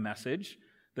spread the message,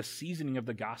 the seasoning of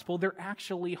the gospel. They're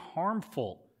actually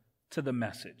harmful to the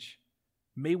message.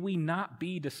 May we not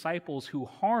be disciples who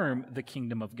harm the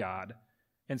kingdom of God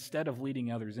instead of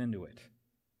leading others into it.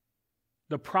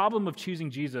 The problem of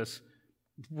choosing Jesus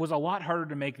was a lot harder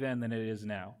to make then than it is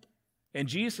now. In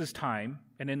Jesus' time,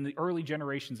 and in the early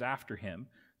generations after him,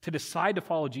 to decide to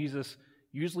follow Jesus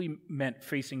usually meant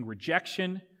facing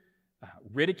rejection,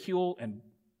 ridicule, and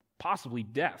possibly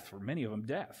death, for many of them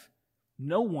death.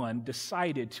 No one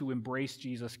decided to embrace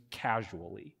Jesus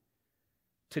casually.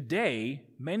 Today,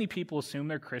 many people assume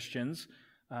they're Christians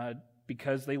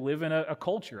because they live in a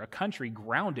culture, a country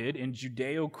grounded in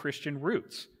Judeo-Christian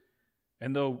roots.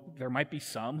 And though there might be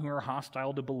some who are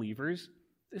hostile to believers,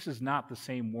 this is not the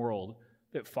same world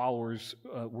that followers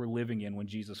were living in when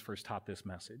Jesus first taught this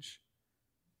message.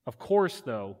 Of course,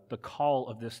 though, the call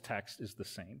of this text is the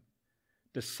same.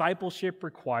 Discipleship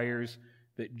requires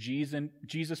that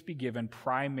Jesus be given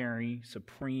primary,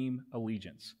 supreme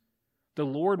allegiance. The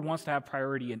Lord wants to have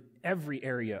priority in every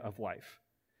area of life.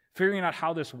 Figuring out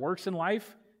how this works in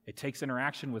life, it takes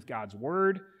interaction with God's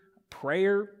word,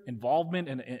 prayer, involvement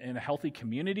in a healthy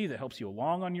community that helps you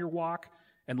along on your walk,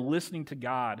 and listening to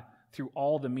God through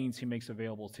all the means he makes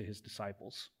available to his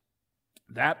disciples.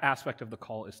 That aspect of the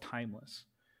call is timeless.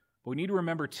 But we need to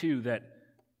remember, too, that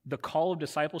the call of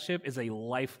discipleship is a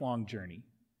lifelong journey.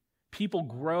 People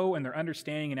grow in their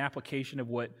understanding and application of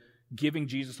what giving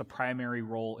Jesus a primary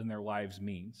role in their lives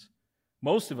means.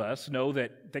 Most of us know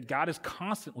that God is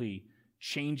constantly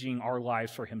changing our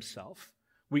lives for himself.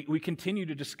 We continue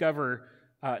to discover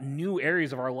new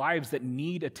areas of our lives that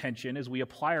need attention as we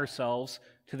apply ourselves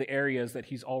to the areas that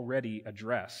he's already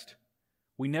addressed.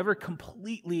 We never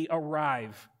completely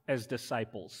arrive as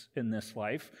disciples in this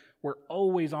life. We're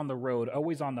always on the road,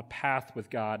 always on the path with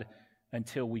God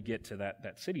until we get to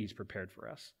that city he's prepared for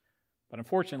us. But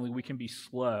unfortunately, we can be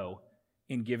slow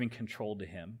in giving control to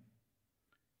him.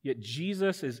 Yet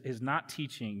Jesus is not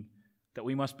teaching that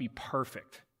we must be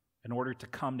perfect in order to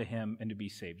come to him and to be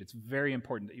saved. It's very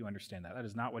important that you understand that. That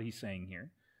is not what he's saying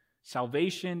here.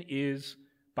 Salvation is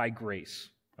by grace,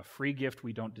 a free gift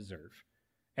we don't deserve.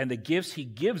 And the gifts he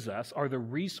gives us are the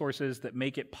resources that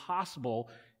make it possible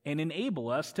and enable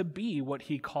us to be what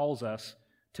he calls us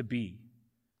to be.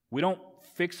 We don't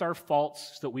fix our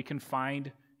faults so that we can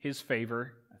find his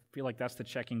favor. I feel like that's the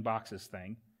checking boxes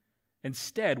thing.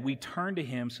 Instead, we turn to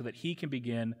him so that he can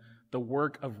begin the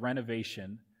work of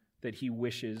renovation that he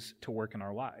wishes to work in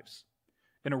our lives.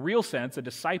 In a real sense, a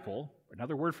disciple,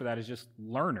 another word for that is just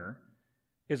learner,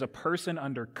 is a person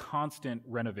under constant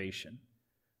renovation.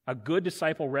 A good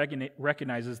disciple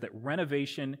recognizes that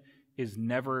renovation is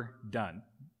never done.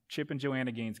 Chip and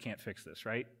Joanna Gaines can't fix this,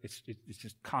 right? It's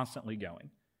just constantly going.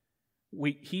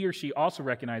 He or she also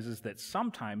recognizes that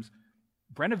sometimes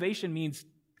renovation means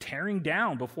tearing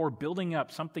down before building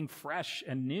up something fresh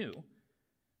and new.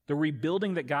 The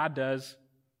rebuilding that God does,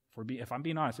 if I'm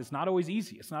being honest, it's not always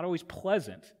easy. It's not always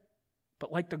pleasant.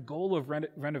 But like the goal of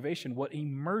renovation, what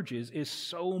emerges is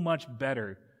so much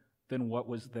better than what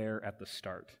was there at the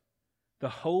start. The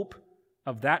hope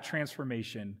of that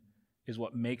transformation is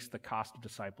what makes the cost of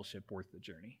discipleship worth the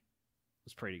journey.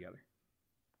 Let's pray together.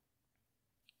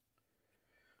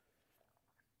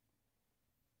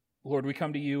 Lord, we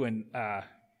come to you and,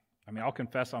 I'll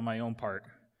confess on my own part,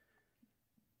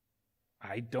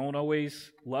 I don't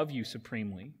always love you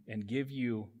supremely and give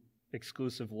you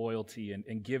exclusive loyalty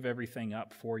and give everything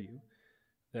up for you.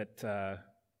 That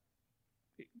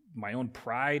my own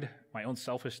pride, my own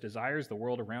selfish desires, the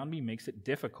world around me makes it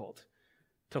difficult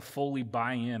to fully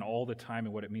buy in all the time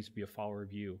in what it means to be a follower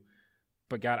of you.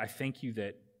 But God, I thank you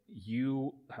that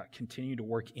you continue to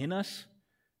work in us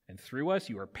and through us.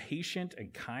 You are patient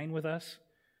and kind with us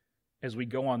as we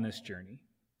go on this journey,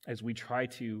 as we try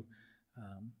to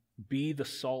be the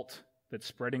salt that's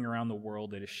spreading around the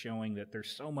world that is showing that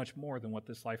there's so much more than what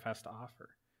this life has to offer.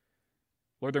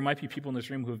 Lord, there might be people in this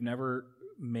room who have never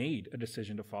made a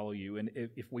decision to follow you. And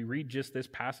if we read just this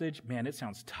passage, man, it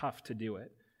sounds tough to do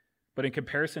it. But in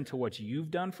comparison to what you've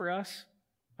done for us,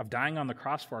 of dying on the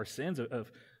cross for our sins,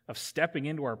 of stepping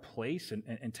into our place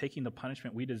and taking the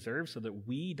punishment we deserve so that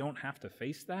we don't have to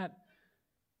face that,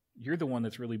 you're the one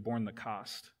that's really borne the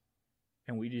cost.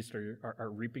 And we just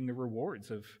are reaping the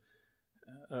rewards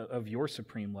of your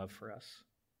supreme love for us.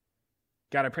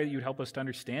 God, I pray that you would help us to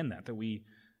understand that we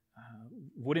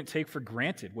wouldn't take for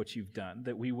granted what you've done,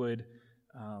 that we would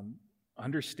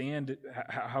understand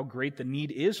how great the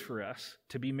need is for us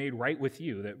to be made right with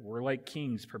you, that we're like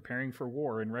kings preparing for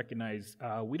war and recognize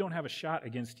we don't have a shot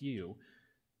against you,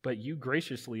 but you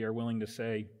graciously are willing to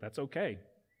say, that's okay.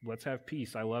 Let's have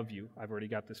peace. I love you. I've already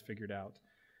got this figured out.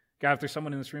 God, if there's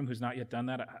someone in this room who's not yet done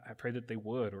that, I pray that they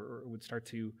would or would start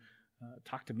to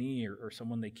talk to me or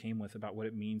someone they came with about what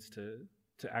it means to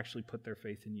actually put their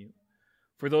faith in you.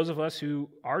 For those of us who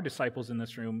are disciples in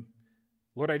this room,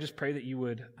 Lord, I just pray that you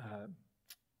would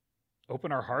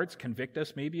open our hearts, convict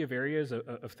us maybe of areas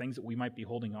of things that we might be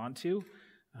holding on to.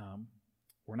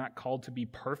 We're not called to be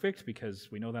perfect because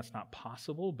we know that's not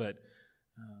possible, but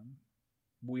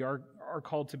we are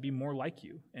called to be more like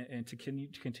you and to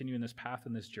continue in this path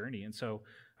and this journey. And so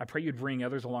I pray you'd bring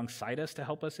others alongside us to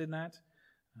help us in that.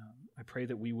 I pray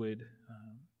that we would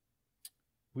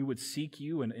seek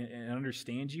you and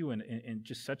understand you in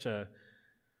just such a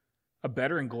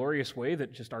better and glorious way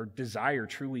that just our desire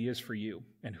truly is for you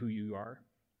and who you are.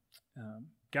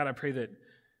 God, I pray that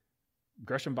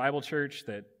Gresham Bible Church,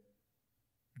 that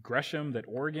Gresham, that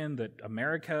Oregon, that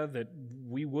America, that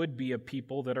we would be a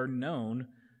people that are known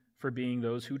for being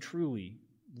those who truly,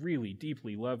 really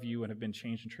deeply love you and have been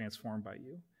changed and transformed by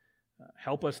you.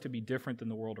 Help us to be different than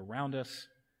the world around us.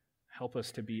 Help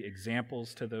us to be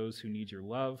examples to those who need your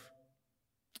love.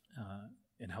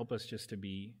 And help us just to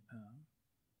be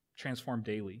transformed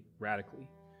daily, radically,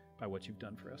 by what you've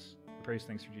done for us. I praise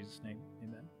things for Jesus' name.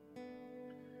 Amen.